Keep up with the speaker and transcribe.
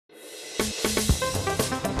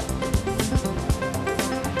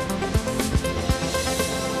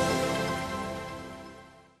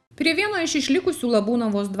Prie vieno iš išlikusių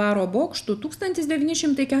Labūnavos dvaro bokštų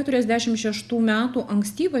 1946 m.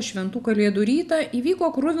 ankstyvą šventų kalėdų rytą įvyko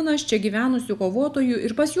kruvinas čia gyvenusių kovotojų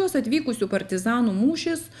ir pas juos atvykusių partizanų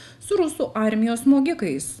mūšis su rusų armijos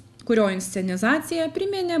smogikais, kurio inscenizacija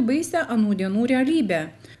priminė baisią anų dienų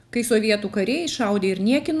realybę, kai sovietų kariai šaudė ir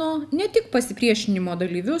niekino ne tik pasipriešinimo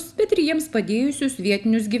dalyvius, bet ir jiems padėjusius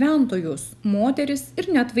vietinius gyventojus, moteris ir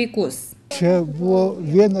net vaikus. Čia buvo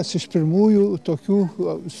vienas iš pirmųjų tokių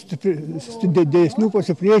didesnių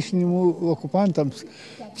pasipriešinimų okupantams.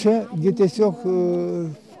 Čiagi tiesiog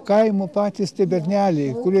kaimo patys tie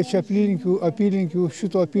berneliai, kurie čia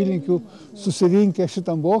apylinkių susirinkę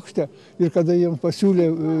šitam bokšte ir kada jiems pasiūlė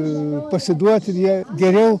pasiduoti, jie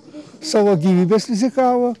geriau savo gyvybės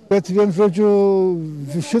rizikavo. Bet vien žodžiu,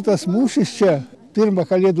 šitas mūšis čia pirmą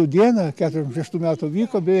kalėdų dieną, 46 metų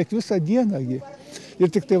vyko beveik visą dieną. Ir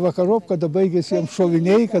tik tai vakarop, kada baigėsi jiems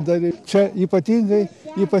šoviniai, kada čia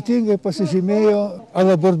ypatingai pasižymėjo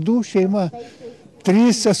alabardų šeima.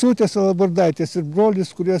 3 sesutės alabardaitės ir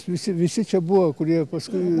brolis, kurios visi čia buvo, kurie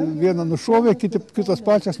paskui vieną nušovė, kitos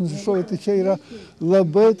pačios nusišovė. Tai čia yra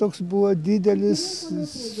labai toks buvo didelis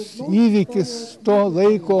įvykis to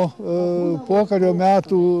laiko pokario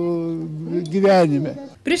metų gyvenime.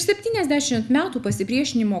 Prieš 70 metų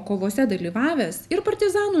pasipriešinimo kovose dalyvavęs ir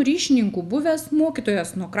partizanų ryšininkų buvęs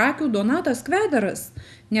mokytojas nuo Krakių Donatas Kvedaras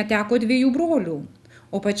neteko 2 brolių,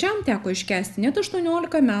 o pačiam teko iškęsti net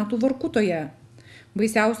 18 metų Vorkutoje.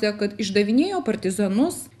 Baisiausia, kad išdavinėjo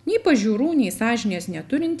partizanus nei pažiūrų, nei sąžinės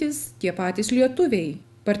neturintys tie patys lietuviai,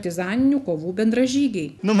 partizaninių kovų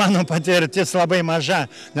bendražygiai. Mano patirtis labai maža,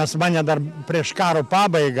 nes mane dar prieš karo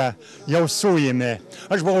pabaigą jau suėmė.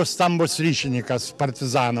 Aš buvau stambus ryšininkas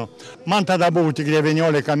partizanų. Man tada buvo tik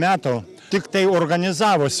 19 metų, tik tai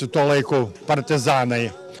organizavosi tuo laiku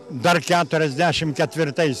partizanai. Dar 44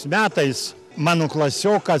 metais mano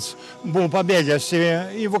klasiokas buvo pabėgęs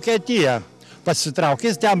į Vokietiją.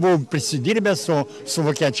 Pasitraukęs, ten buvo prisidirbęs su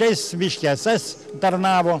vokiečiais, viškėses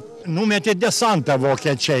tarnavo. Numetė desantą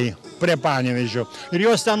vokiečiai prie Panevėžio ir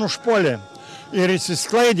jos ten užpuolė. Ir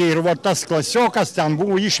įsisklaidė ir tas klasiokas ten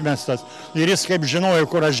buvo išmestas. Ir jis kaip žinojo,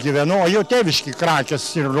 kur aš gyvenu, o jo tėviški Krakės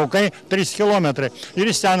ir Rūkai 3 kilometrai.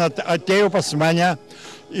 Ir jis ten atėjo pas mane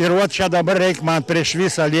ir čia dabar reikia man prieš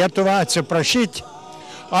visą Lietuvą atsiprašyti.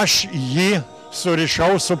 Aš jį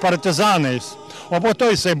surišau su partizanais. O po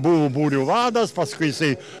to jisai buvo būrių vadas, paskui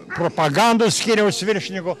jisai propagandos skyriaus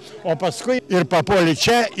viršininku, o paskui ir papuolė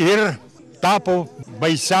čia ir tapo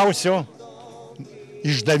baisiausio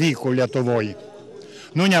išdavikų Lietuvoje.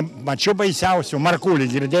 Nemačiau baisiausių,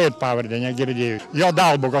 Markulį girdėjot pavardę, negirdėjot. Jo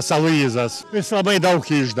Dalbukas Aloyzas, jis labai daug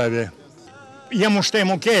išdavė. Jiem už tai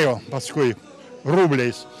mokėjo paskui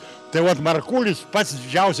rubliais. Tai Markulis pats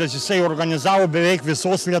didžiausias, jisai organizavo beveik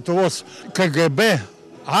visos Lietuvos KGB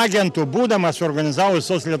agentų būdamas organizavo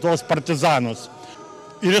visos Lietuvos partizanus.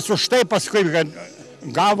 Ir jis už tai paskui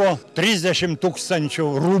gavo 30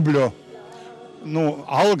 000 rublių,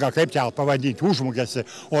 algą, kaip čia pavadinti, užmokestį.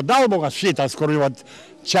 O Dalbukas šitas, kur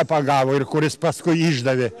čia pagavo ir kuris paskui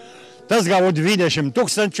išdavė, tas gavo 20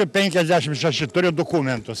 056, turiu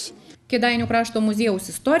dokumentus. Kėdainių krašto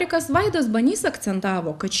muziejaus istorikas Vaidas Banys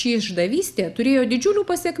akcentavo, kad ši išdavystė turėjo didžiulių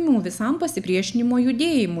pasekmių visam pasipriešinimo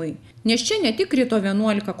judėjimui, nes čia ne tik krito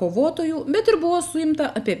 11 kovotojų, bet ir buvo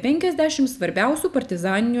suimta apie 50 svarbiausių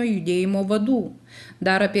partizaninio judėjimo vadų.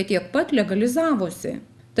 Dar apie tiek pat legalizavosi.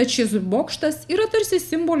 Tad šis bokštas yra tarsi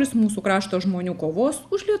simbolis mūsų krašto žmonių kovos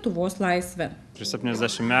už Lietuvos laisvę. Prieš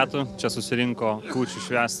 70 metų čia susirinko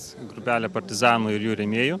kūčių švęst grupelė partizanų ir jų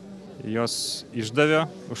rėmėjų. Jos išdavė,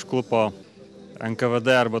 užklupo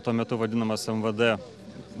NKVD arba tuo metu vadinamas MVD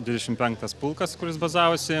 25 pulkas, kuris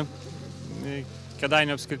bazavosi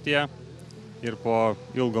Kėdainių apskrityje. Ir po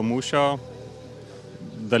ilgo mūšio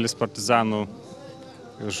dalis partizanų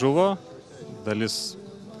žuvo,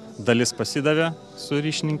 dalis pasidavė su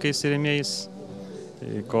ryšininkais ir rėmėjais,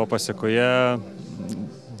 ko pasiekoje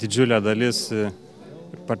didžiulė dalis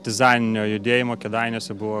partizaninio judėjimo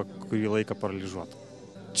Kėdainiuose buvo kurį laiką paralyžiuota.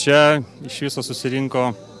 Čia iš viso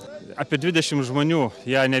susirinko apie 20 žmonių,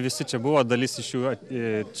 jie ne visi čia buvo, dalis iš jų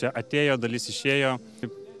čia atėjo, dalis išėjo.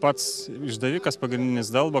 Pats išdavikas pagrindinis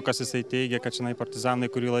Dalbukas, jisai teigia, kad šiandien partizanai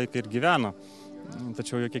kurį laiką ir gyveno,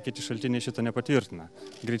 tačiau jokie kiti šaltiniai šito nepatvirtina.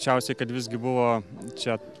 Greičiausiai, kad visgi buvo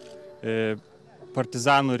čia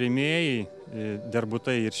partizanų rėmėjai,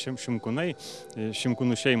 Derbutai ir Šimkūnai,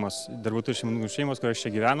 Šimkūnų šeimos, Derbutų ir Šimkūnų šeimos, kurios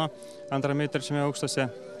čia gyveno 2. ir 3.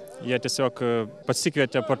 aukštuose. Jie tiesiog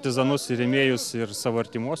pasikvietė partizanus ir rėmėjus ir savo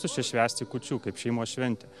artimuosius čia švęsti kūčių kaip šeimos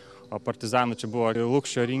šventė. O partizanų čia buvo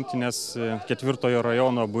Lukšio rinktinės 4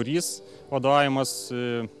 rajono būrys, vadovaujamas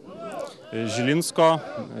Žilinsko,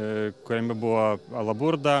 kuriame buvo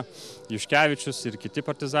Alaburda, Juškevičius ir kiti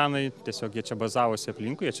partizanai. Tiesiog jie čia bazavosi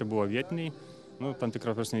aplinkui, jie čia buvo vietiniai. Tam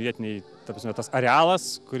tikra prasme vietiniai, tas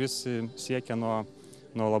arealas, kuris siekia nuo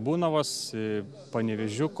Labūnavos,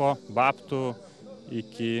 Panevėžiuko, Babtų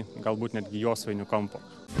iki galbūt netgi Josvainių kampo.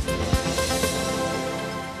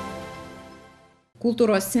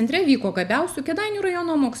 Kultūros centre vyko gabiausių Kėdainių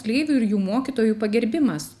rajono moksleivių ir jų mokytojų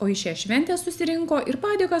pagerbimas, o į šią šventę susirinko ir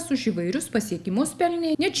padėkas už įvairius pasiekimus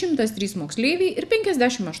pelnė net 103 moksleiviai ir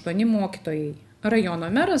 58 mokytojai. Rajono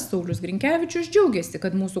meras Saulius Grinkevičius džiaugiasi,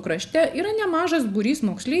 kad mūsų krašte yra nemažas būrys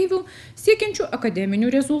moksleivių siekiančių akademinių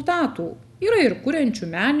rezultatų. Yra ir kuriančių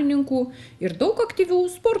menininkų, ir daug aktyvių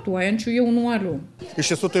sportuojančių jaunuolių. Iš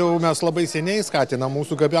tiesų, tai jau mes labai seniai skatinam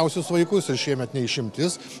mūsų gabiausius vaikus ir šiemet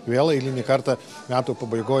neišimtis. Vėl eilinį kartą metų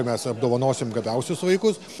pabaigoje mes apdovanosim gabiausius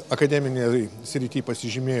vaikus. Akademinėje srityje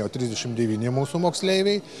pasižymėjo 39 mūsų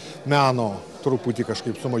moksleiviai. Meno truputį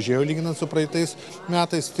kažkaip sumažėjo lyginant su praeitais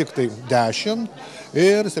metais, tik tai 10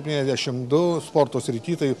 ir 72 sporto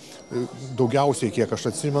srityje, tai daugiausiai, kiek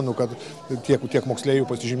aš atsimenu, kad tiek moksleivių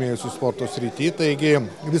pasižymėjusių sporto srityje, taigi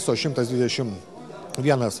viso 121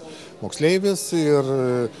 moksleivis ir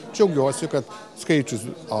džiaugiuosi, kad skaičius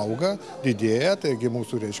auga, didėja, taigi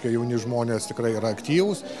mūsų, jauni žmonės tikrai yra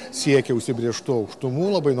aktyvūs, siekia užsibrėžtų aukštumų.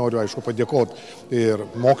 Labai noriu, aišku, padėkoti ir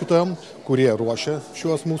mokytojam, kurie ruošia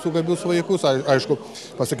šiuos mūsų gabius vaikus. Aišku,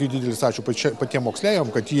 pasakyti didelis ačiū patiem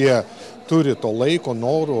moksleiviam, kad jie turi to laiko,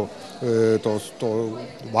 norų, to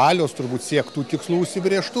valios turbūt siektų tikslų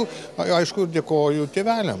užsibrėžtų. Aišku, dėkoju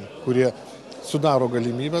tėveliam, kurie sudaro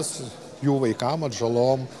galimybės jų vaikam,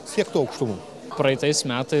 atžalom siekti aukštumų. Praeitais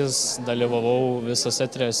metais dalyvavau visose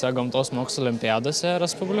 3 gamtos mokslo olimpiadose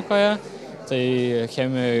Respublikoje. Tai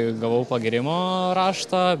chemijoje gavau pagyrimo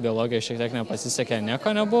raštą, biologijoje šiek tiek nepasisekė,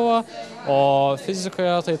 nieko nebuvo, o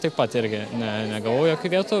fizikoje tai taip pat irgi negavau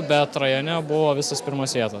jokių vietų, bet rajone buvo visas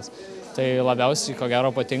pirmas vietas. Tai labiausiai, ko gero,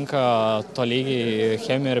 patinka tolygiai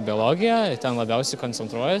chemija ir biologija, ten labiausiai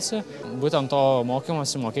koncentruojasi. Būtent to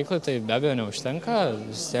mokymosi mokyklai tai be abejo neužtenka,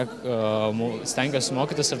 vis tiek stengiuosi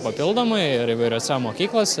mokytis ir papildomai, ir įvairiose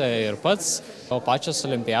mokyklose, ir pats. O pačios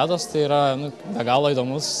olimpiados tai yra be galo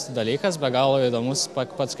įdomus dalykas, be galo įdomus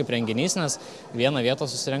pats kaip renginys, nes vieną vietą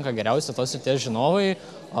susirenka geriausi tos srities žinovai,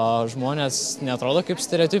 žmonės neatrodo kaip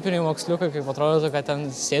stereotipiniai moksliukai, kaip atrodo, kad ten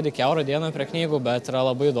sėdi kiaurą dieną prie knygų, bet yra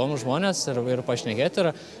labai įdomus žmonės ir pašnekėti,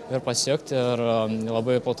 ir pasijuokti, ir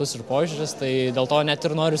labai platus ir požiūris, tai dėl to net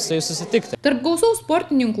ir noriu su jais susitikti. Tarp gausaus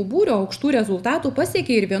sportininkų būrio aukštų rezultatų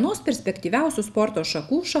pasiekė ir vienos perspektyviausių sporto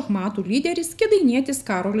šakų šachmatų lyderis kėdainietis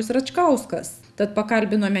Karolis Račkauskas. Tad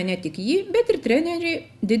pakalbinome ne tik jį, bet ir trenerį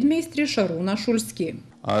didmeistrį Šarūną Šulskį.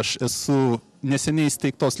 Aš esu neseniai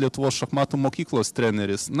įsteigtos Lietuvos šachmatų mokyklos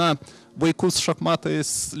treneris. Vaikus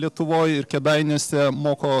šachmatais Lietuvoje ir Kėdainiuose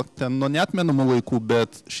moko ten nuo neatmenamų laikų,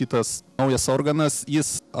 bet šitas naujas organas,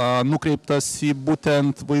 jis nukreiptas į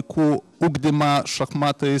būtent vaikų ugdymą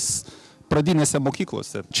šachmatais pradinėse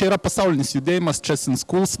mokyklose. Čia yra pasaulinis judėjimas, Chess in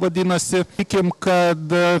Schools vadinasi. Tikim, kad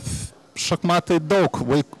šachmatai daug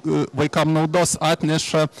vaikam naudos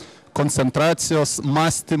atneša koncentracijos,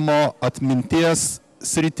 mąstymo, atminties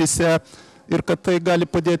srityse ir kad tai gali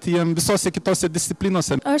padėti jiem visose kitose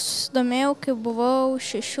disciplinose. Aš susidomėjau, kai buvau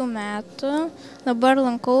 6 metų, dabar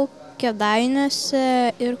lankau Kėdainiuose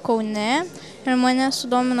ir Kaune ir mane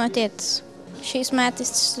sudomino tėtis. Šiais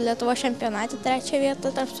metais Lietuvos čempionate 3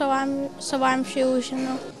 vietą tarp savamžiai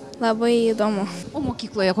užėmiau. Labai įdomu. O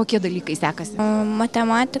mokykloje kokie dalykai sekasi?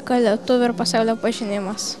 Matematika, lietuvių ir pasaulio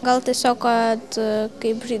pažinimas. Gal tiesiog, kad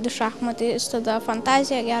kaip žaidi šachmatais, tada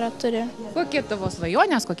fantaziją gerą turi. Kokie tavo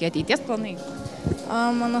svajonės, kokie ateities planai?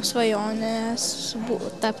 Mano svajonės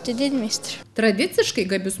tapti didmeistriu. Tradiciškai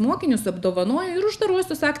gabius mokinius apdovanojo ir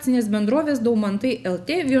uždarosios akcinės bendrovės Daumantai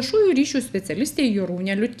LT viešųjų ryšių specialistė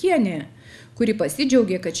Jorūnė Liutkienė, kuri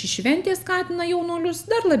pasidžiaugė, kad ši šventė skatina jaunuolius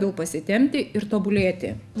dar labiau pasitempti ir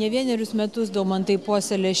tobulėti. Ne vienerius metus Daumantai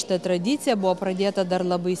puoselė šitą tradiciją, buvo pradėta dar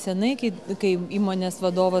labai senai, kai įmonės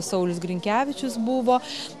vadovas Saulius Grinkevičius buvo,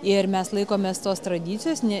 ir mes laikomės tos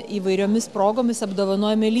tradicijos, įvairiomis progomis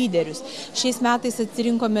apdovanojame lyderius. Šiais metais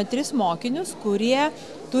atsirinkome 3 mokinius, kurie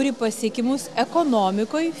turi pasiekimus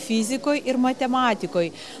ekonomikoje, fizikoje ir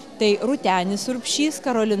matematikoje. Tai Rūtenis Urbšys,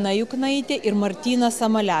 Karolina Juknaitė ir Martynas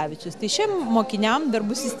Samalevičius. Tai šiem mokiniam dar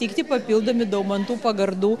bus įsteigti papildomi Daumantų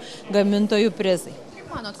pagardų gamintojų prizai.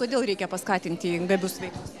 Manot, kodėl reikia paskatinti gabius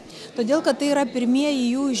vaikus? todėl kad tai yra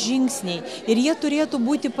pirmieji jų žingsniai ir jie turėtų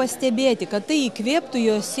būti pastebėti, kad tai įkvėptų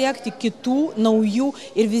juos siekti kitų, naujų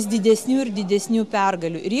ir vis didesnių ir didesnių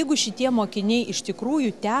pergalių. Ir jeigu šitie mokiniai iš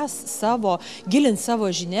tikrųjų gilins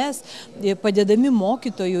savo žinias, padėdami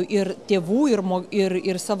mokytojų ir tėvų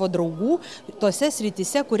ir savo draugų tose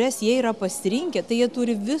srityse, kurias jie yra pasirinkę, tai jie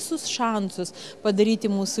turi visus šansus padaryti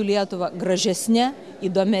mūsų Lietuvą gražesnė,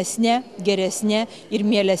 įdomesnė, geresnė ir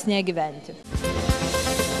mielesnė gyventi.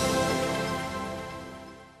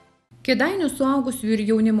 Kėdainių suaugusiųjų ir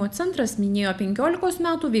jaunimo centras minėjo 15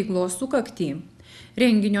 metų veiklos sukaktį.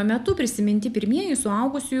 Renginio metu prisiminti pirmieji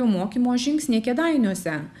suaugusiųjų mokymo žingsniai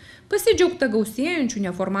Kėdainiuose, pasidžiaugta gausėjančių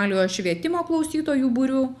neformaliojo švietimo klausytojų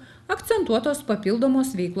būrių, akcentuotos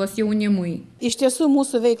papildomos veiklos jaunimui. Iš tiesų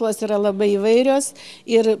mūsų veiklos yra labai įvairios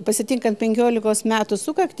ir pasitinkant 15 metų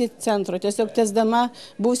sukaktį centro, tiesiog tęsdama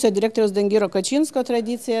buvusio direktoriaus Dangiro Kačinsko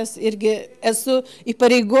tradicijas, irgi esu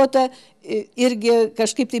įpareigota irgi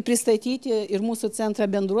kažkaip tai pristatyti ir mūsų centrą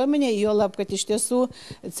bendruomenė, juolab, kad iš tiesų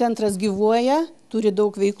centras gyvuoja, turi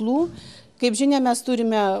daug veiklų. Kaip žinia, mes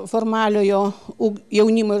turime formaliojo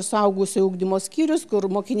jaunimo ir suaugusių ugdymo skyrius, kur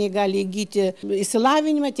mokiniai gali įgyti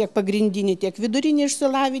išsilavinimą, tiek pagrindinį, tiek vidurinį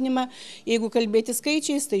išsilavinimą. Jeigu kalbėti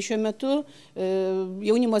skaičiais, tai šiuo metu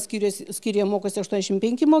jaunimo skyriuje mokosi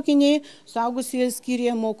 85 mokiniai, suaugusių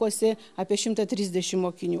skyriuje mokosi apie 130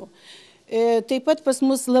 mokinių. Taip pat pas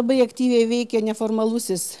mus labai aktyviai veikia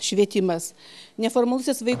neformalusis švietimas.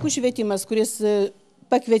 Neformalusis vaikų švietimas, kuris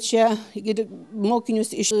pakviečia mokinius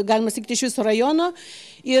galima sakyti, iš viso rajono.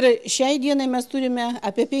 Ir šiai dienai mes turime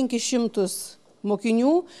apie 500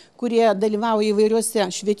 mokinių, kurie dalyvauja įvairiuose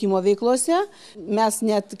švietimo veiklose. Mes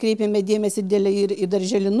net kreipiame dėmesį ir į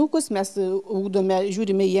darželinukus, mes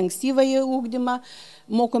žiūrime į ankstyvąjį ugdymą,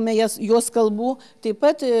 mokome jos kalbų. Taip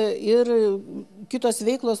pat ir kitos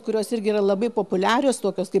veiklos, kurios irgi yra labai populiarios,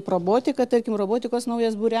 tokios kaip robotika, tarkim, robotikos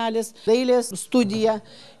naujas būrelis, dailės studija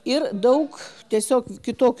ir daug tiesiog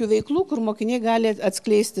kitokių veiklų, kur mokiniai gali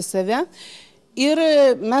atskleisti save. Ir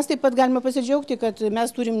mes taip pat galime pasidžiaugti, kad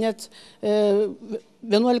mes turim net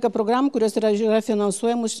 11 programų, kurios yra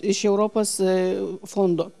finansuojamos iš Europos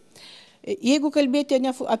fondo. Jeigu kalbėti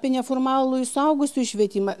apie neformalų suaugusių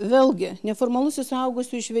švietimą, vėlgi, neformalus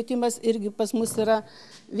suaugusių švietimas irgi pas mus yra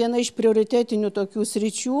viena iš prioritetinių tokių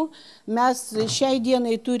sričių. Mes šiai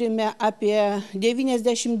dienai turime apie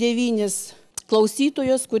 99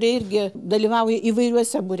 klausytojus, kurie irgi dalyvauja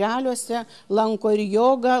įvairiuose būreliuose, lanko ir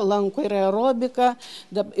jogą, lanko ir aerobiką,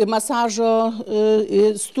 ir masažo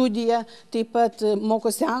studiją, taip pat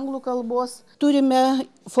mokosi anglų kalbos. Turime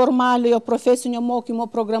formaliojo profesinio mokymo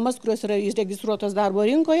programas, kurios yra įregistruotos darbo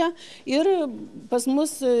rinkoje ir pas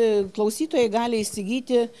mus klausytojai gali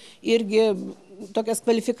įsigyti irgi tokias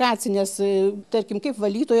kvalifikacinės, tarkim, kaip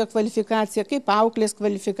valytojo kvalifikacija, kaip auklės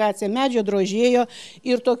kvalifikacija, medžio drožėjo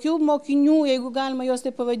ir tokių mokinių, jeigu galima juos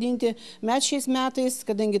taip pavadinti, mes šiais metais,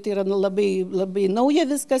 kadangi tai yra labai nauja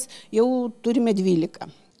viskas, jau turime 12.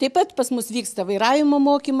 Taip pat pas mus vyksta vairavimo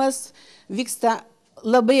mokymas, vyksta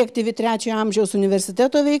labai aktyvi 3 amžiaus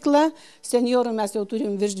universiteto veikla, seniorų mes jau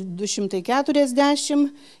turim virš 240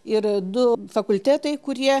 ir 2 fakultetai,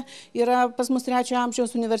 kurie yra pas mus 3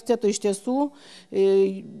 amžiaus universiteto iš tiesų,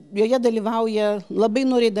 joje labai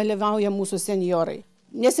noriai dalyvauja mūsų seniorai.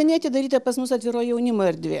 Neseniai atidaryta pas mus atviro jaunimo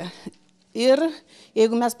erdvė. Ir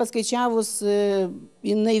jeigu mes paskaičiavus,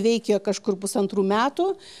 jinai veikia kažkur 1,5 metų,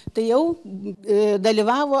 tai jau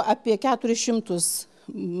dalyvavo apie 400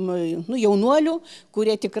 jaunuolių,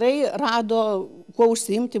 kurie tikrai rado, kuo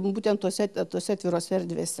užsiimti būtent tose atvirose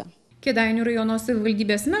erdvėse. Kėdainių rajono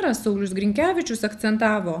savivaldybės meras Saulius Grinkevičius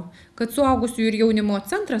akcentavo, kad suaugusiųjų ir jaunimo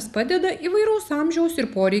centras padeda įvairaus amžiaus ir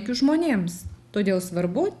poreikių žmonėms. Todėl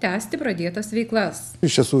svarbu tęsti pradėtas veiklas.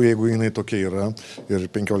 Iš tiesų, jeigu jinai tokia yra ir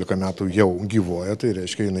 15 metų jau gyvuoja, tai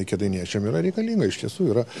reiškia, jinai kėdainiečiam yra reikalinga. Iš tiesų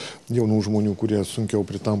yra jaunų žmonių, kurie sunkiau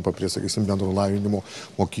pritampa prie, sakysim, bendro lavinimo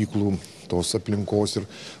mokyklų, tos aplinkos ir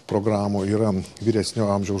programų. Yra vyresnio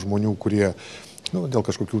amžiaus žmonių, kurie dėl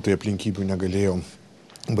kažkokių tai aplinkybių negalėjo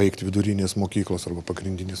baigti vidurinės mokyklos arba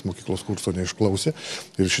pagrindinės mokyklos kurso neišklausė.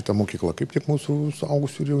 Ir šita mokykla kaip tik mūsų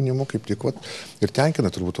suaugusių ir jaunimo kaip tik ir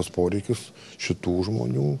tenkina turbūt tos poreikius šitų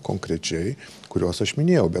žmonių konkrečiai, kuriuos aš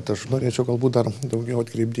minėjau. Bet aš norėčiau galbūt dar daugiau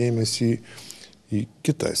atkreipdėmėsi į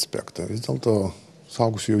kitą aspektą. Vis dėlto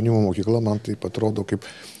suaugusių jaunimo mokykla man taip atrodo kaip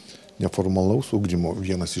neformalaus ugdymo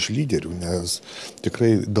vienas iš lyderių, nes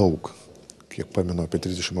tikrai daug, kiek pamenu, apie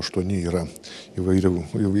 38 yra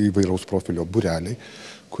įvairaus profilio būreliai,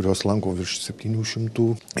 kurios lanko virš 700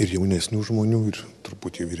 ir jaunesnių žmonių, ir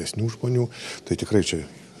truputį vyresnių žmonių. Tai tikrai čia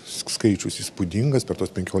skaičius įspūdingas, per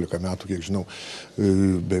tos 15 metų, kiek žinau,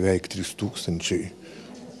 beveik 3000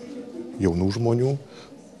 jaunų žmonių,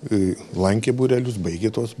 lankė būrelius, baigė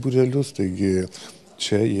tos būrelius, taigi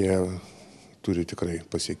čia jie turi tikrai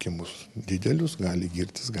pasiekimus didelius, gali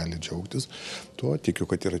girtis, gali džiaugtis. Tuo tikiu,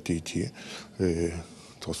 kad ir ateityje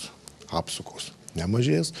tos apsukos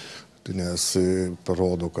nemažės, nes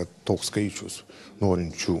parodo, kad toks skaičius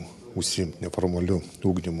norinčių užsiimti neformaliu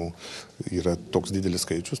ugdymu yra toks didelis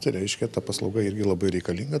skaičius, tai reiškia, ta paslauga irgi labai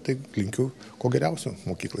reikalinga, tai linkiu ko geriausio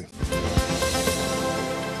mokyklai.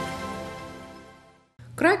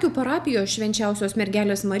 Krakių parapijos Švenčiausios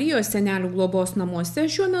mergelės Marijos senelių globos namuose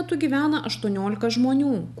šiuo metu gyvena 18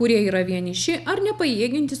 žmonių, kurie yra vieniši ar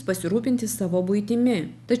nepajėgiantys pasirūpinti savo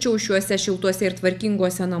buitimi. Tačiau šiuose šiltuose ir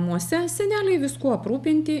tvarkinguose namuose seneliai viskuo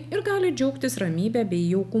aprūpinti ir gali džiaugtis ramybę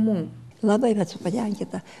bei jaukumu. Labai esu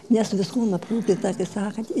patenkinta, nes viskuo aprūpinta, kaip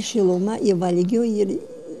sakant, į šilumą, į valgių ir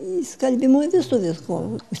į skalbimų visų visko.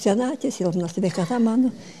 Senatvė, silpna sveikata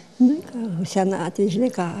mano. Senatvė,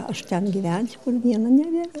 žinai, ką aš ten gyvensiu, kur vieną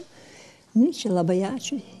nebėga. Čia labai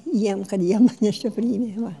ačiū jiem, kad jie mane čia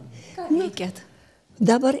priėmė. Ką veikėt?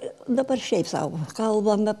 Dabar šiaip savo,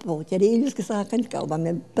 kalbame pauteriai, viską sakant,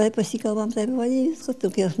 kalbame, pasikalbam, taip vadinasi, viskas,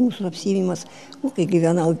 tokias mūsų apsivymas. Kai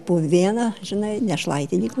gyvenau po vieną, žinai,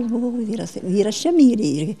 nešlaitininkas buvau, vyras čia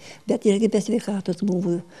myrė irgi, bet irgi be sveikatos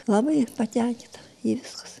buvo. Labai patenkinta į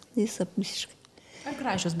viskas, visapusiškai. Ar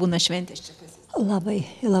gražios būna šventės čia pas? Labai,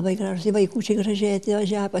 labai gražiai, vaikučiai gražiai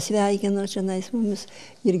atvažiavo, pasveikino čia nais mumis,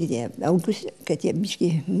 irgi tie augus, kad tie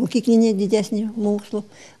biški mokyklinė didesnį mokslo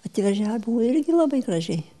atvažiavo, buvo irgi labai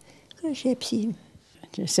gražiai apsiėmė.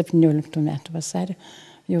 17 metų vasario,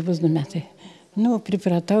 jau bus 2 metai.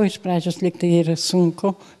 Pripratau, iš pradžios lyg tai yra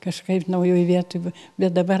sunku, kažkaip naujoje vietoje,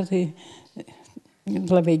 bet dabar tai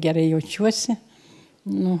labai gerai jaučiuosi.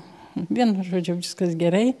 Vienu žodžiu, viskas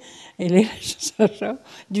gerai, eilėraščius rašau,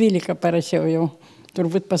 12 parašiau jau,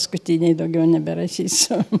 turbūt paskutiniai daugiau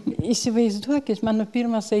neberašysiu. Įsivaizduokit, mano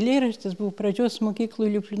pirmas eilėraštis buvo pradžios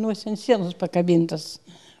mokyklų liuplinuose ant sienos pakabintas.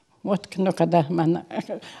 Nuo kada man,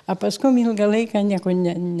 paskui ilgą laiką nieko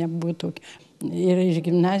nebuvo tokio. Ir iš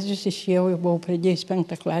gimnazijos išėjau, buvau pradėjus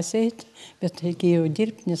 5 klasę eiti, bet reikėjo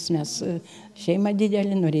dirbti, nes mes šeima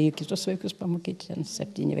didelį, norėjau kitus vaikus pamokyti,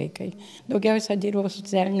 7 vaikai. Daugiausia dirbau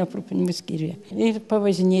socialinio aprūpinimo skyriuje. Ir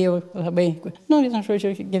pavažinėjau labai, vieną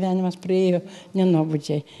žodžiu, gyvenimas praėjo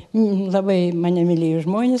nenuobodžiai. Labai mane mylėjo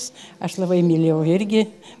žmonės, aš labai mylėjau irgi,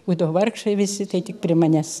 būdavo vargšai visi, tai tik prie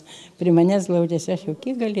manęs glaudėsi, aš jau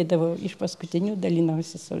kiek galėdavau, iš paskutinių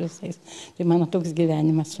dalinausi su visais. Tai mano toks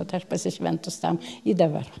gyvenimas, aš pasišventus tam į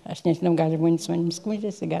dabar. Aš nežinau, gal žmonės manim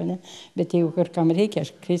skundžiasi, gal ne, bet jeigu kur kam reikia,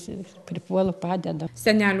 aš pripuolu, padedu.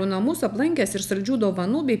 Senelių namus aplankęs ir saldžių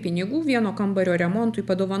dovanų bei pinigų vieno kambario remontui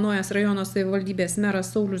padovanojęs rajono savivaldybės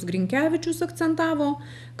meras Saulius Grinkevičius akcentavo,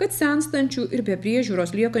 kad senstančių ir be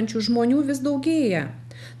priežiūros liekančių žmonių vis daugėja.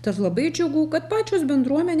 Tad labai džiugu, kad pačios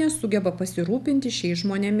bendruomenės sugeba pasirūpinti šiais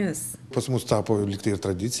žmonėmis. Pas mus tapo liktai ir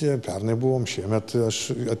tradicija, pernai buvom, šiemet aš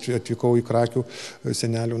atvykau į Krakių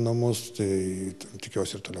senelių namus, tai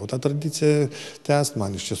tikiuosi ir toliau tą tradiciją tęst.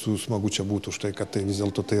 Man iš tiesų smagu čia būtų už tai, kad tai vis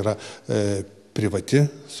dėlto tai yra privati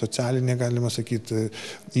socialinė, galima sakyti,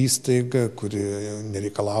 įstaiga, kuri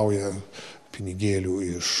nereikalauja pinigėlių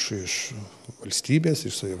iš valstybės,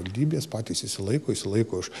 iš savivaldybės, patys įsilaiko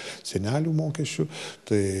iš senelių mokesčių.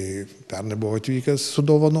 Tai pernai buvau atvykęs su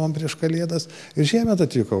dovanom prieš Kalėdas ir šiemet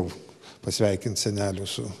atvykau pasveikinti senelių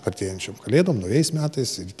su artėjančiom Kalėdom, naujais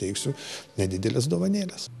metais ir teiksiu nedidelės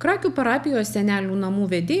dovanėlės. Krakių parapijos senelių namų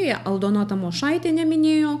vedėja Aldona Tamošaitienė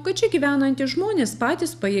minėjo, kad čia gyvenantys žmonės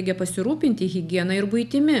patys pajėgia pasirūpinti higieną ir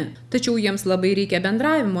buitimi. Tačiau jiems labai reikia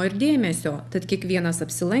bendravimo ir dėmesio, tad kiekvienas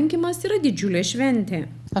apsilankimas yra didžiulė šventė.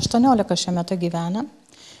 18 šiuo metu gyvena,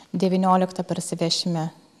 19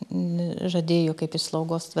 parsivešime žadėjau kaip iš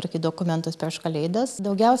slaugos tvarkyti dokumentus prieš Kalėdas.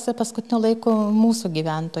 Daugiausia paskutiniu laiku mūsų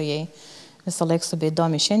gyventojai visą laiką su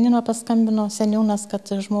bėdom iš šiandien paskambino seniūnas, kad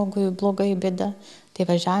žmogui blogai bėda. Tai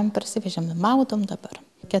važiavam, parsivežėm, maudom dabar.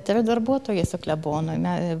 4 darbuotojai su klebonu,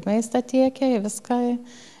 maistą tiekia, viską.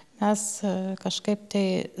 Mes kažkaip tai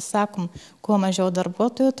sakom, kuo mažiau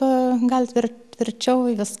darbuotojų, to gal tvirčiau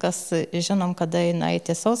viskas. Žinom, kada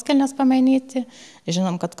eiti sauskelnes pamainyti,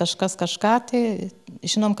 žinom, kad kažkas kažką tai,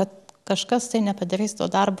 žinom, kad kažkas tai nepadarys to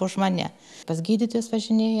darbo už mane. Pas gydytojus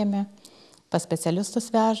važinėjame, pas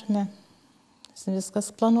specialistus vežame,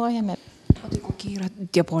 viskas planuojame. O tai kokie yra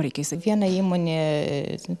tie poreikiai? Vieną įmonę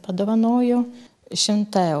padovanoju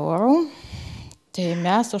 100 eurų. Tai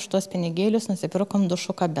mes už tuos pinigėlius nusipirkom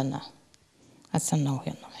dušų kabiną,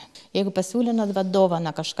 atsinaujinom. Jeigu pasiūlinat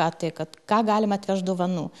dovaną kažką, tai kad ką galima atvežti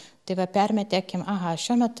dovanų, tai permetėkim,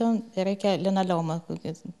 šiuo metu reikia linoleumo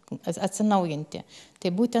atsinaujinti.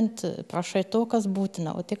 Tai būtent prašai to, kas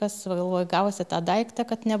būtina, o tai, kas gavosi tą daiktą,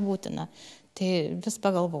 kad nebūtina. Tai vis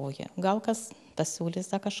pagalvoji, gal kas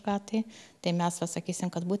pasiūlys kažką, tai mes pasakysim,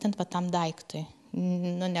 kad būtent tam daiktui.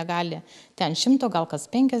 Negali, ten 100, gal kas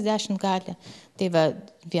 50 gali, tai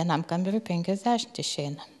vienam kambariui 50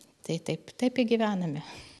 išeina. Tai taip įgyvename.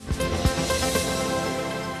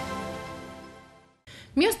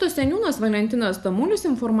 Miesto seniūnas Valentinas Tamulis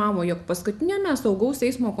informavo, jog paskutinėme saugaus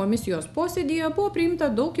eismo komisijos posėdyje buvo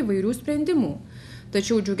priimta daug įvairių sprendimų.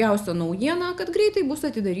 Tačiau džiugiausia naujiena, kad greitai bus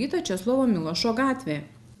atidaryta Česlovo Milošo gatvė.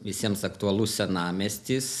 Visiems aktualus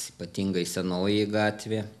senamiestis, ypatingai Senoji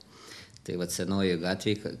gatvė. Tai Senoji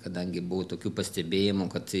gatvė, kadangi buvo tokių pastebėjimų,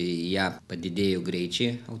 kad ją padidėjo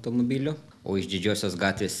greičiai automobilių, o iš Didžiosios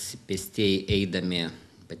gatvės pėstieji eidami,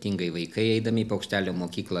 ypatingai vaikai eidami į Paukštelio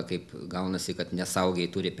mokyklą, kaip gaunasi, kad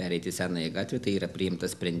nesaugiai turi pereiti Senąją gatvę, tai yra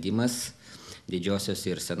priimtas sprendimas Didžiosios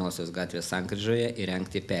ir Senosios gatvės sankryžoje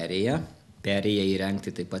įrengti perėją. Perėją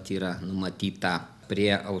įrengti taip pat yra numatyta prie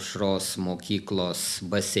Aušros mokyklos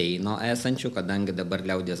baseino esančių, kadangi dabar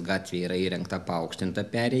Liaudies gatvėje yra įrengta paaukštinta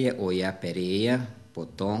perėja, o ją perėja po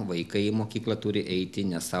to vaikai į mokyklą turi eiti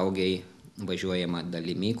nesaugiai važiuojama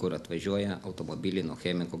dalimi, kur atvažiuoja automobiliai nuo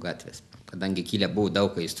Chemikų gatvės. Kadangi kilę buvo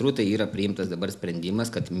daug aistrų, tai yra priimtas dabar sprendimas,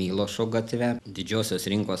 kad Milošo gatve, Didžiosios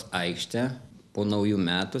rinkos aikštė, po naujų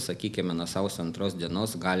metų, sakykime, nuo sausio 2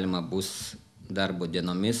 dienos galima bus darbo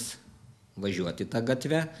dienomis važiuoti tą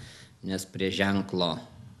gatvę, nes prie ženklo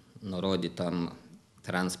nurodytam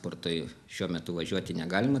transportui šiuo metu važiuoti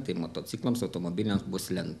negalima, tai motociklams, automobiliams bus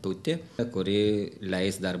lentutė, kuri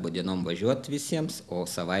leis darbo dienom važiuoti visiems, o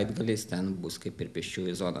savaitgaliais ten bus kaip ir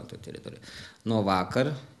pėsčiųjų zona to teritorija. Nuo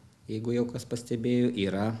vakar, jeigu jau kas pastebėjo,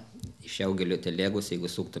 yra iš Jaugelio Telegos, jeigu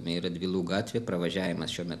suktume, yra Dvilų gatvė, pravažiavimas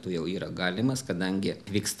šiuo metu jau yra galimas, kadangi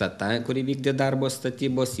vyksta ta, kuri vykdė darbo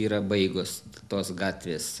statybos, yra baigus tos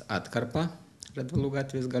gatvės atkarpa, Radvilų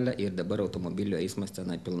gatvės gale, ir dabar automobilio eismas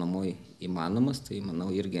tenai pilnumoj įmanomas, tai manau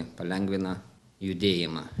irgi palengvina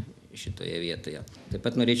judėjimą šitoje vietoje. Taip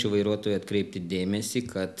pat norėčiau vairuotojui atkreipti dėmesį,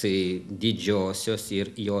 kad Didžiosios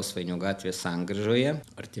ir Josvainių gatvės sankryžoje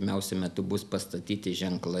artimiausiu metu bus pastatyti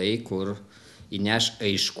ženklai, kur įneš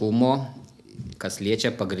aiškumo, kas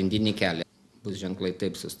liečia pagrindinį kelią. Bus ženklai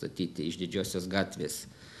taip sustatyti iš Didžiosios gatvės.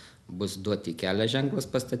 Bus duoti kelio ženklas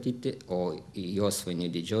pastatyti, o į Josvainių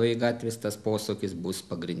Didžioji gatvės tas posūkis bus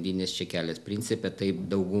pagrindinis čia kelias. Principe, taip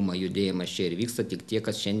dauguma judėjimas čia ir vyksta, tik tie,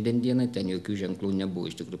 kas šiandien dieną ten jokių ženklų nebuvo.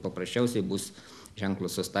 Iš tikrųjų, paprasčiausiai bus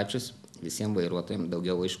ženklus sustačius, visiems vairuotojams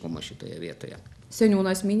daugiau aiškumo šitoje vietoje.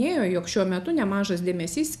 Seniūnas minėjo, jog šiuo metu nemažas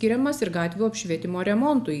dėmesys skiriamas ir gatvių apšvietimo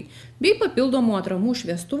remontui, bei papildomų atramų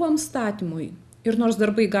šviestuvams statymui. Ir nors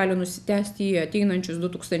darbai gali nusitęsti į ateinančius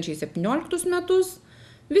 2017 metus,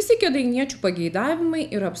 visi kėdainiečių pageidavimai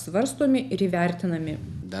yra apsvarstomi ir įvertinami.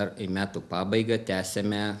 Dar į metų pabaigą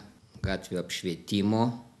tęsėme gatvių apšvietimo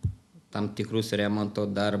tam tikrus remonto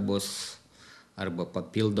darbus arba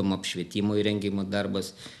papildomo apšvietimo įrengimo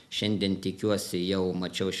darbus. Šiandien tikiuosi, jau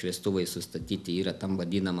mačiau šviestuvai sustatyti yra tam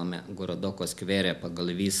vadinamame Gorodoko skvere,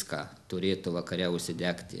 pagal viską turėtų vakare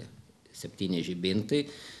užsidegti 7 žibintai.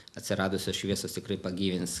 Atsiradusios šviesos tikrai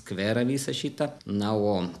pagyvins skverą visą šitą. Na,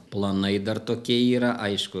 o planai dar tokie yra.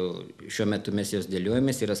 Aišku, šiuo metu mes jos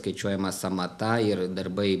dėliojamės, yra skaičiuojama samata ir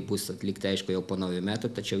darbai bus atlikti, aišku, jau po naujų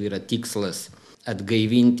metų, tačiau yra tikslas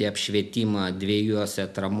atgaivinti apšvietimą 2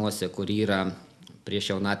 atramuose, kur yra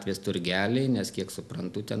prieš Jaunatvės turgelį, nes kiek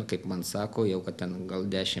suprantu ten, kaip man sako, jau kad ten gal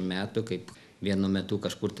 10 metų, kaip vienu metu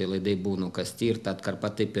kažkur tai laidai buvo nukasti ir ta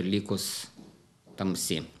atkarpa taip ir likus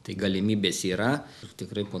tamsi. Tai galimybės yra ir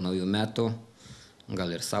tikrai po naujų metų,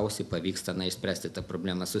 gal ir sausį pavyks tenai išspręsti tą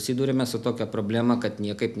problemą. Susidūrėme su tokia problema, kad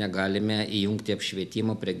niekaip negalime įjungti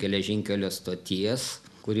apšvietimo prie geležinkelio stoties,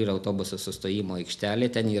 kur yra autobuso sustojimo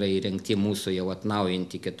aikštelė. Ten yra įrengti mūsų jau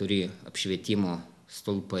atnaujinti 4 apšvietimo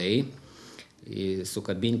stulpai,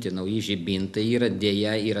 sukabinti nauji žibintai.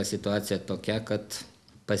 Dėja yra situacija tokia, kad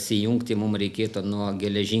pasijungti mums reikėtų nuo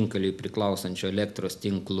geležinkeliui priklausančio elektros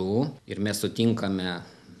tinklų ir mes sutinkame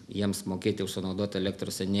jiems mokėti už sunaudotą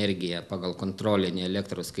elektros energiją pagal kontrolinį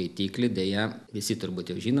elektros skaitiklį. Dėja, visi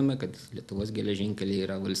turbūt jau žinome, kad Lietuvos geležinkeliai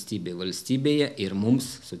yra valstybė valstybėje ir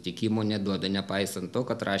mums sutikimo neduoda, nepaisant to,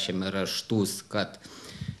 kad rašėme raštus, kad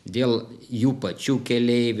dėl jų pačių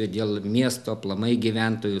keleivių, dėl miesto aplamai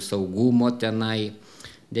gyventojų saugumo tenai.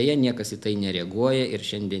 Dėja, niekas į tai nereaguoja ir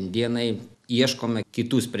šiandien dienai ieškome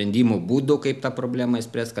kitų sprendimų būdų, kaip tą problemą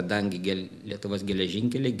įspręs, kadangi Lietuvos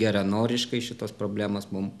geležinkeliai geranoriškai šitos problemos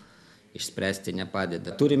mums išspręsti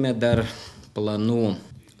nepadeda. Turime dar planų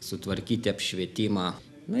sutvarkyti apšvietimą.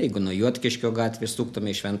 Jeigu nuo Juodkiškio gatvės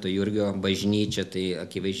suktume į Švento Jurgio bažnyčią, tai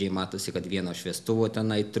akivaizdžiai matosi, kad vieno šviestuvo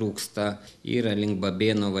tenai trūksta. Yra link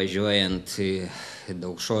Babėnų važiuojant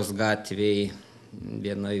Daukšos gatvėje.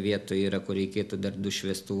 Vienoje vietoje yra, kur reikėtų dar 2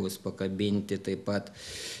 šviestuvus pakabinti. Taip pat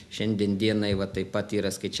šiandien dienai taip pat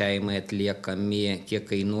yra skaičiavimai atliekami, kiek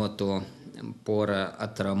kainuotų porą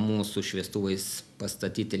atramų su šviestuvais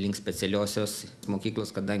pastatyti link specialiosios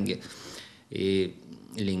mokyklos, kadangi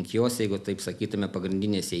link jos, jeigu taip sakytume,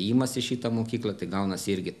 pagrindinės įėjimas į šitą mokyklą, tai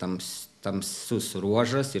gaunasi irgi tamsus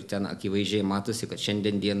ruožas ir ten akivaizdžiai matosi, kad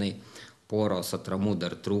šiandien dienai poros atramų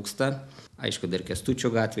dar trūksta. Aišku, dar Kęstučio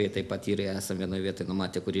gatvėje taip pat yra, esame vienoje vietoje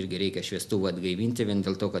numatę, kur irgi reikia šviestuvą atgaivinti, vien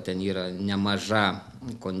dėl to, kad ten yra nemaža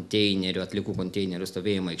atliekų konteinerių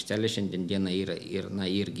stovėjimo aikštelė, šiandien dienai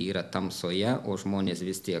irgi yra tamsoje, o žmonės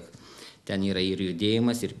vis tiek. Ten yra ir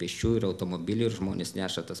judėjimas, ir pėsčių, ir automobilių, ir žmonės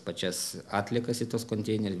neša tas pačias atliekas į tos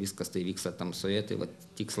konteinerius, viskas tai vyksta tamsoje, tai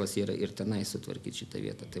tikslas yra ir tenai sutvarkyti šitą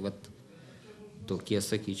vietą. Tai tokie,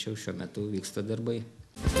 sakyčiau, šiuo metu vyksta darbai.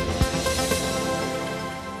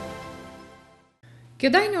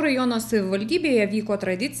 Kėdainių rajono savivaldybėje vyko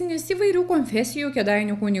tradicinis įvairių konfesijų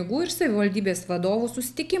Kėdainių kunigų ir savivaldybės vadovų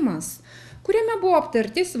susitikimas, kuriame buvo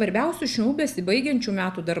aptarti svarbiausių šių besibaigiančių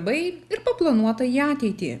metų darbai ir paplanuota į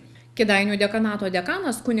ateitį. Kėdainių dekanato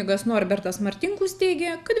dekanas kunigas Norbertas Martinkus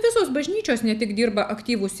teigė, kad visos bažnyčios ne tik dirba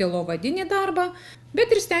aktyvų sielovadinį darbą,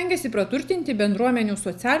 bet ir stengiasi praturtinti bendruomenių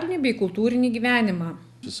socialinį bei kultūrinį gyvenimą.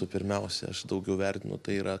 Visų pirmiausia, aš daugiau vertinu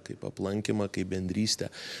tai yra kaip aplankymą, kaip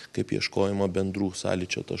bendrystę, kaip ieškojimą bendrų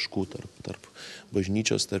sąlyčio taškų tarp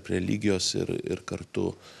bažnyčios, tarp religijos ir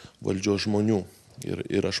kartu valdžios žmonių.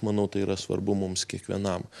 Ir aš manau, tai yra svarbu mums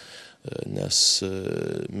kiekvienam, nes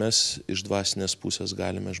mes iš dvasinės pusės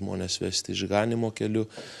galime žmonės vesti išganimo keliu.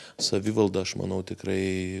 Savivalda, aš manau,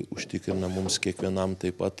 tikrai užtikrina mums kiekvienam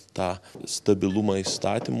taip pat tą stabilumą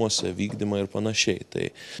įstatymuose, vykdymą ir panašiai. Tai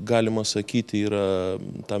galima sakyti, yra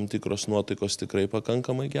tam tikros nuotaikos tikrai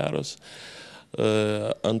pakankamai geros.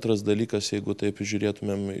 Antras dalykas, jeigu taip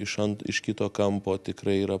žiūrėtumėm iš kito kampo,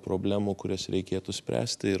 tikrai yra problemų, kurias reikėtų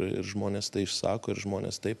spręsti ir žmonės tai išsako ir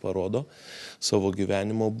žmonės tai parodo savo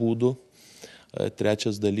gyvenimo būdų.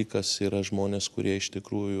 Trečias dalykas yra žmonės, kurie iš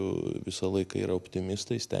tikrųjų visą laiką yra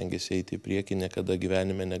optimistai, stengiasi eiti į priekį, niekada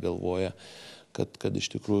gyvenime negalvoja, kad iš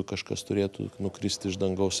tikrųjų kažkas turėtų nukristi iš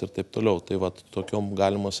dangaus ir taip toliau. Tai tokiom,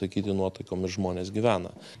 galima sakyti, nuotaikom ir žmonės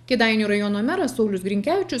gyvena. Kėdainių rajono meras Saulius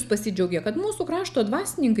Grinkevičius pasidžiaugė, kad mūsų krašto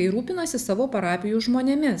dvasininkai rūpinasi savo parapijų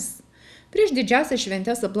žmonėmis. Prieš didžiąsias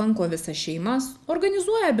šventes aplanko visas šeimas,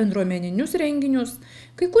 organizuoja bendruomeninius renginius,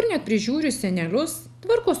 kai kur net prižiūri senelius,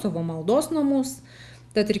 tvarko savo maldos namus.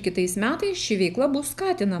 Tad ir kitais metais ši veikla bus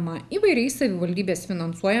skatinama įvairiais savivaldybės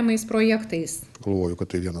finansuojamais projektais. Galvoju,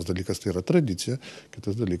 kad tai vienas dalykas tai yra tradicija,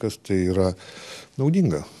 kitas dalykas tai yra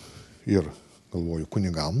naudinga ir, galvoju,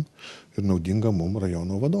 kunigam ir naudinga mum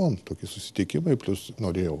rajono vadovam. Tokie susitikimai, plus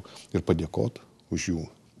norėjau ir padėkoti už jų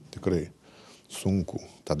tikrai sunkų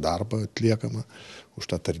tą darbą atliekamą,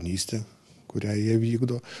 už tą tarnystę, kurią jie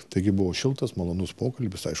vykdo. Taigi buvo šiltas, malonus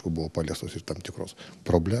pokalbis, aišku, buvo paliestos ir tam tikros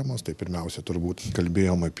problemos. Tai pirmiausia, turbūt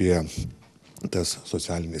kalbėjom apie tas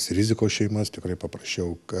socialinės rizikos šeimas. Tikrai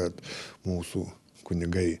paprašiau, kad mūsų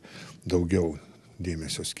kunigai daugiau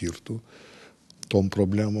dėmesio skirtų tom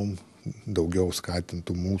problemom, daugiau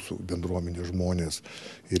skatintų mūsų bendruomenės žmonės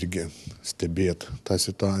irgi stebėti tą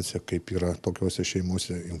situaciją, kaip yra tokiuose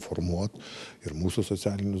šeimuose, informuoti ir mūsų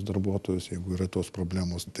socialinius darbuotojus, jeigu yra tos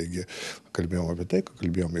problemos. Taigi kalbėjom apie tai,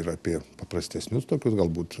 kalbėjom ir apie paprastesnius tokius,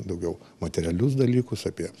 galbūt daugiau materialius dalykus,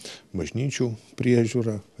 apie bažnyčių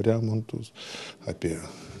priežiūrą, remontus, apie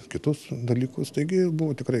kitus dalykus. Taigi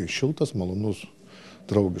buvo tikrai šiltas, malonus,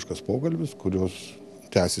 draugiškas pokalbis, kurios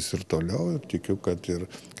tęsis ir toliau ir tikiu, kad ir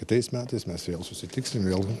kitais metais mes vėl susitiksim,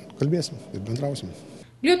 vėl kalbėsim ir bendrausim.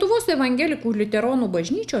 Lietuvos evangelikų liuteronų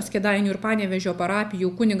bažnyčios Kėdainių ir Panevėžio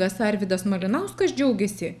parapijų kunigas Arvydas Malinauskas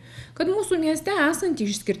džiaugiasi, kad mūsų mieste esanti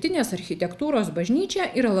išskirtinės architektūros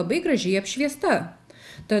bažnyčia yra labai gražiai apšviesta.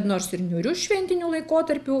 Tad nors ir niūrių šventinių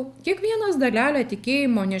laikotarpių, kiekvienas dalelę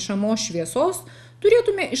tikėjimo nešamos šviesos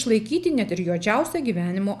turėtume išlaikyti net ir juodžiausią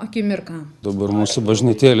gyvenimo akimirką. Dabar mūsų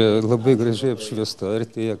bažnytėlė labai gražiai apšviesta,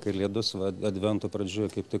 artėja Kalėdos, Advento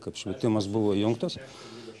pradžioje kaip tik apšvietimas buvo įjungtas,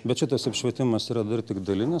 bet šitas apšvietimas yra dar tik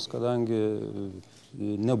dalinis, kadangi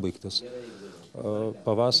nebaigtas.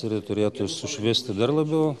 Pavasarį turėtų sušviesti dar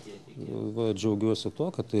labiau, džiaugiuosi tuo,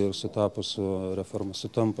 kad tai ir sutampa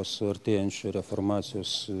su artėjančiu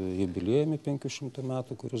reformacijos jubiliejumi 500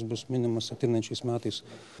 metų, kuris bus minimas ateinančiais metais.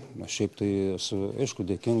 Šiaip tai esu, aišku,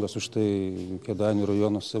 dėkingas už tai Kėdainių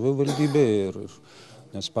rajono savivaldybėje,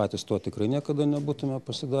 nes patys to tikrai niekada nebūtume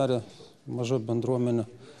pasidarę maža bendruomenė.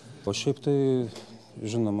 O šiaip tai,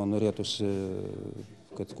 žinoma, norėtųsi,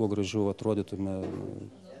 kad kuo gražiau atrodytume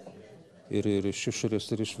ir iš išorės,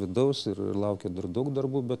 ir iš vidaus, ir laukia dar daug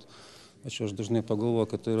darbų, bet aš dažnai pagalvoju,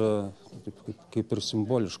 kad tai yra kaip ir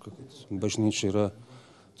simboliška, kad bažnyčia yra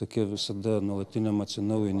tokia visada nuolatiniam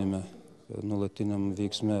atsinaujinime, nuolatiniam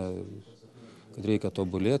veiksme, kad reikia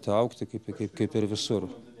tobulėti, augti kaip ir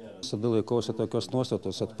visur. Visada laikausi tokios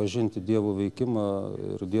nuostatos atpažinti Dievo veikimą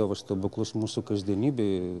ir Dievo stebuklus mūsų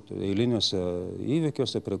kasdienybėje, eiliniuose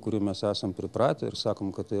įvykiuose, prie kurių mes esam pripratę ir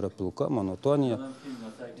sakom, kad tai yra pilka monotonija.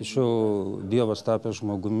 Tačiau Dievas tapęs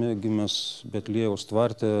žmogumi, gimęs Betliejaus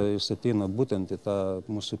tvarte, jis ateina būtent į tą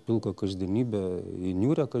mūsų pilką kasdienybę, į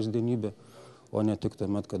niūrią kasdienybę, o ne tik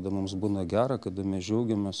tuomet, kada mums būna gera, kada mes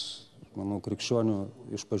džiaugiamės. Manau, krikščionių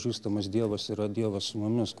išpažįstamas Dievas yra Dievas su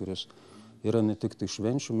mumis, kuris yra ne tik tai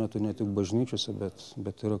švenčių metu, ne tik bažnyčiose,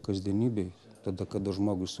 bet yra kasdienybėj, tada, kada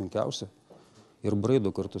žmogui sunkiausia ir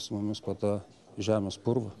braido kartu su mumis po tą žemės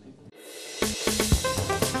purvą.